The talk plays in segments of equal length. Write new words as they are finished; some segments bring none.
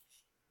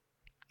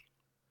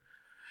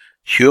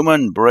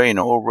Human Brain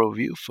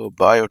Overview for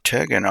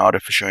Biotech and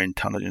Artificial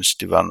Intelligence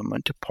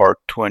Development, Part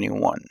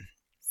 21.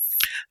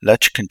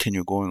 Let's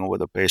continue going over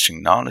the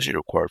basic knowledge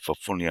required for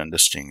fully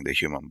understanding the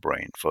human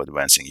brain for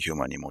advancing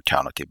human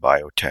immortality,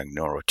 biotech,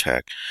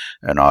 neurotech,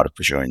 and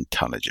artificial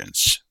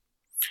intelligence.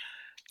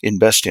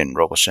 Invest in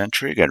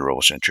Robocentric at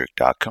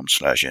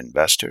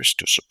robocentric.com/investors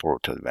to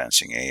support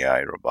advancing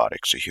AI,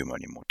 robotics,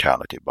 human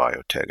immortality,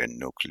 biotech, and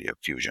nuclear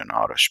fusion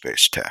outer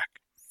space tech.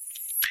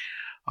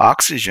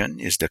 Oxygen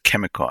is the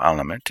chemical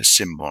element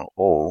symbol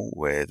O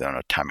with an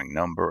atomic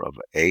number of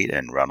 8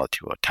 and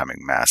relative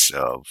atomic mass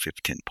of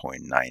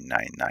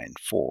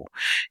 15.9994.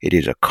 It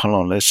is a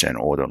colorless and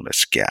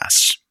odorless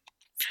gas.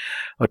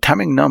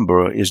 Atomic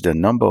number is the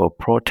number of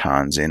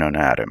protons in an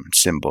atom,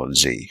 symbol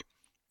Z.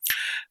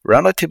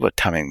 Relative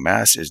atomic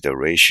mass is the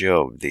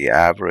ratio of the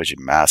average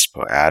mass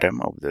per atom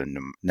of the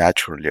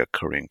naturally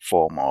occurring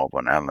form of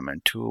an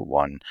element to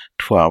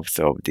 1/12th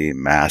of the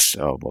mass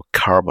of a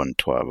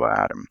carbon-12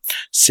 atom,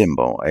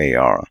 symbol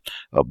AR,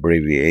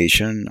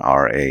 abbreviation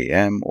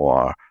RAM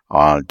or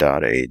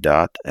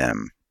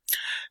R.A.M.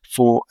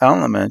 For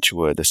elements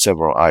with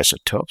several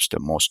isotopes, the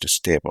most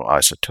stable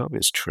isotope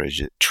is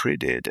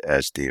treated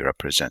as the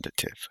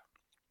representative.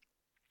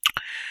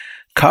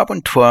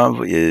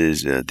 Carbon-12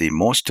 is the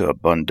most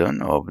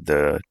abundant of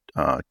the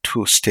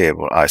two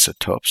stable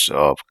isotopes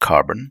of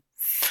carbon,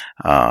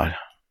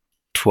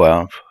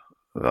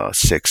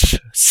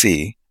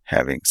 12-6C,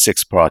 having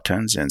 6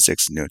 protons and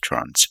 6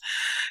 neutrons.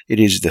 It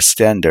is the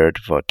standard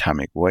for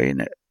atomic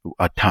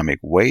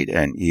weight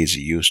and is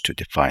used to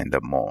define the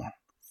mole.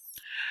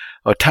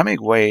 Atomic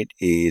weight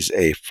is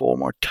a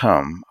formal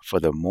term for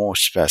the more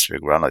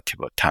specific relative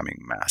atomic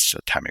mass.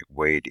 Atomic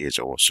weight is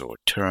also a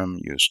term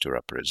used to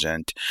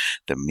represent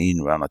the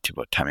mean relative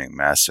atomic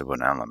mass of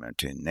an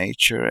element in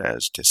nature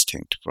as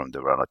distinct from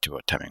the relative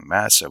atomic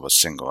mass of a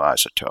single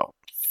isotope.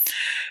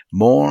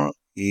 Mole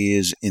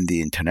is in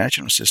the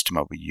International System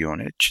of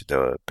Units,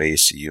 the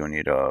base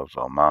unit of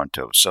amount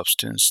of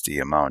substance, the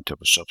amount of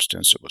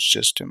substance of a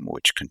system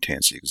which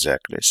contains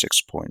exactly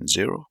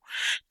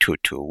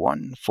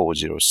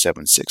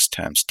 6.02214076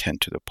 times 10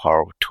 to the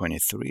power of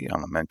 23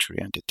 elementary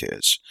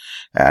entities,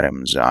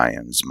 atoms,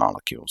 ions,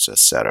 molecules,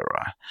 etc.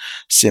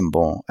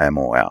 Symbol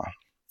MOL.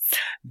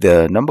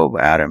 The number of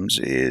atoms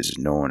is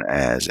known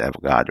as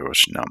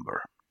Avogadro's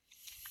number.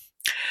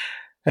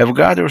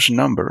 Avogadro's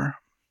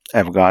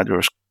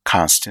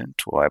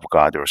constant or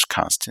Avogadro's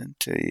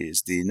constant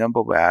is the number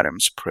of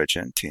atoms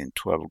present in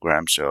 12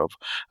 grams of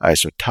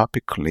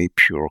isotopically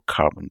pure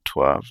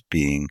carbon-12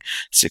 being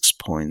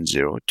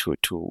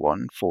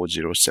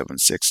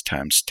 6.02214076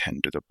 times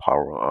 10 to the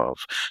power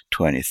of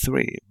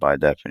 23. By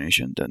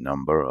definition, the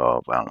number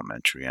of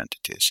elementary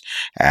entities,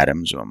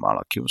 atoms or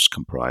molecules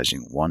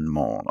comprising 1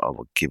 mole of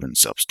a given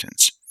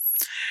substance.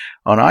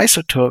 An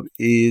isotope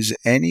is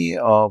any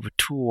of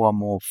 2 or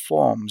more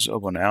forms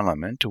of an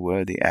element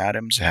where the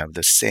atoms have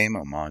the same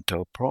amount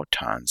of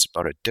protons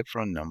but a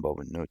different number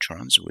of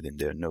neutrons within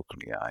their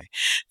nuclei.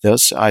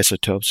 Thus,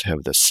 isotopes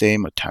have the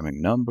same atomic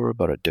number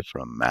but a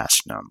different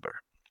mass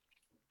number.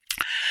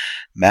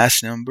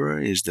 Mass number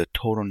is the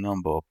total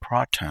number of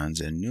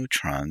protons and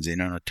neutrons in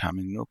an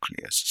atomic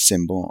nucleus,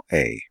 symbol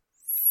A.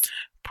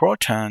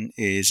 Proton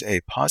is a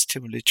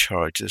positively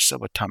charged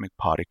subatomic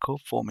particle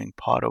forming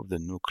part of the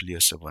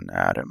nucleus of an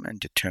atom and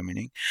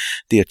determining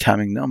the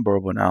atomic number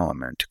of an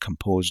element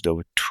composed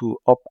of 2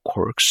 up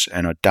quarks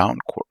and a down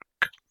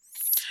quark.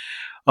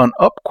 An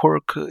up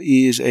quark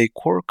is a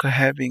quark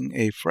having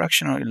a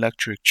fractional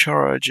electric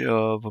charge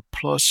of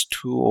plus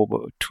 2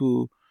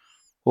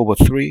 over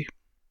 3,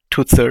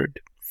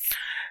 2/3,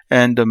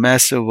 and a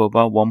mass of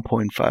about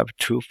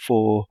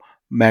 1.524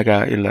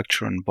 mega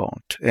electron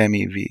volt,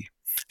 MeV.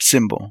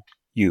 Symbol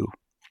U,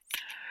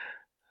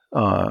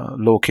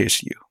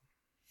 lowercase u.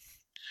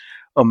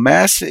 A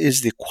mass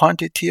is the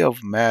quantity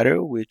of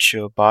matter which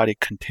a body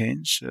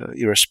contains,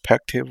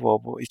 irrespective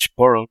of its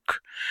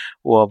bulk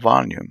or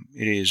volume.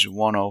 It is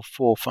one of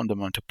 4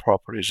 fundamental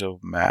properties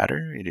of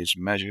matter. It is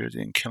measured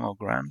in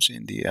kilograms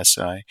in the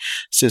SI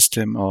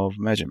system of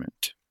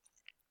measurement.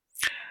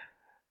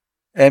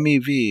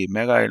 MeV,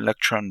 mega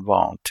electron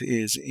volt,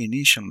 is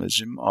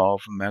initialism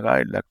of mega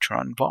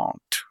electron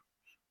volt.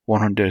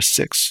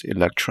 106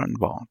 electron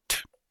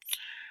volt.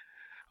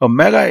 A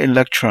mega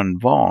electron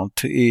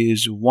volt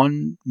is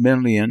 1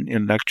 million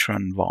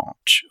electron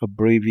volt,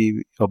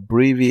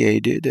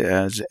 abbreviated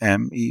as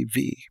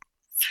MeV.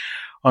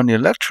 An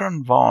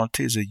electron volt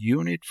is a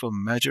unit for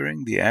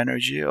measuring the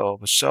energy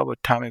of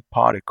subatomic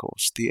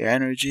particles, the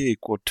energy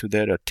equal to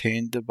that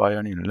attained by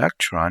an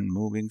electron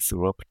moving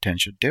through a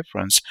potential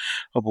difference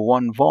of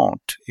 1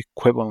 volt,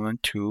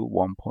 equivalent to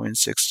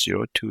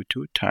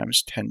 1.6022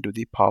 times 10 to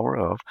the power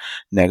of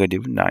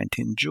negative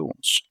 19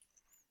 joules.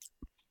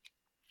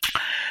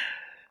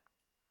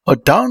 A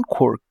down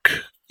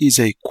quark is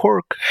a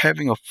quark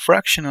having a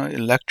fractional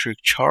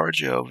electric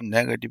charge of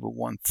negative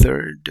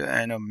 1/3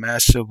 and a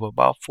mass of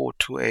about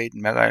 428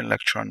 mega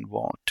electron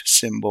volt,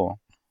 symbol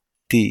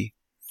D.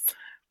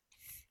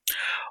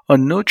 A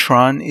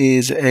neutron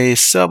is a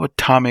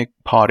subatomic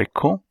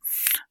particle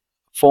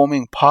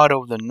forming part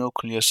of the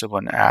nucleus of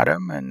an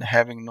atom and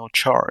having no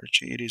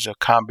charge. It is a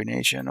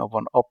combination of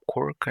an up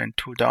quark and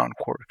two down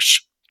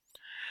quarks.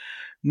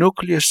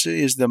 Nucleus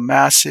is the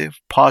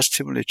massive,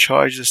 positively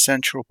charged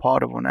central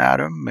part of an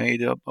atom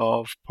made up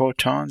of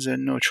protons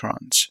and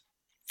neutrons.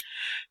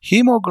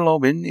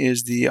 Hemoglobin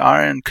is the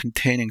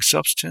iron-containing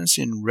substance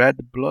in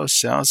red blood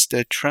cells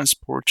that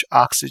transports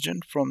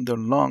oxygen from the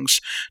lungs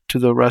to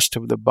the rest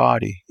of the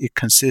body. It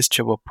consists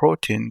of a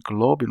protein,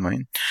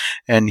 globulin,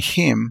 and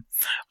heme,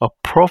 a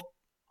porphyrin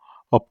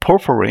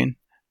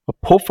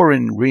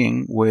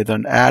ring with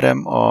an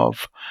atom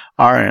of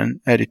iron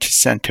at its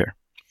center.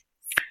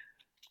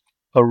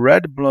 A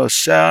red blood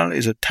cell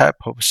is a type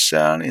of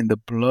cell in the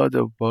blood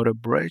of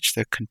vertebrates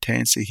that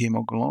contains the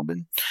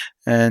hemoglobin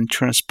and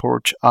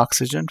transports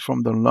oxygen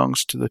from the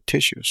lungs to the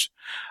tissues.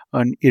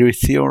 An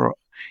erythrocyte.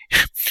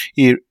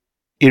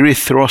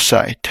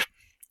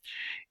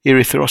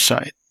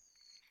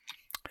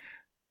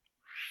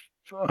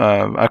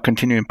 I'll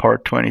continue in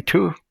part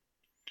 22.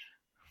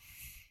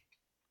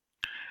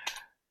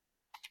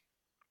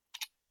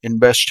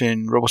 Invest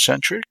in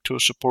RoboCentric to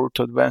support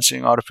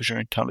advancing artificial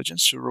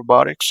intelligence,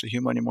 robotics,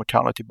 human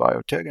immortality,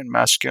 biotech, and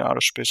mass-scale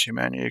aerospace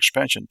humanity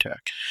expansion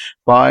tech.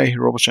 Buy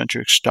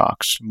RoboCentric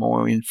stocks.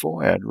 More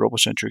info at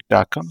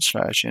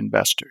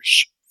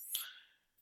robocentric.com/investors.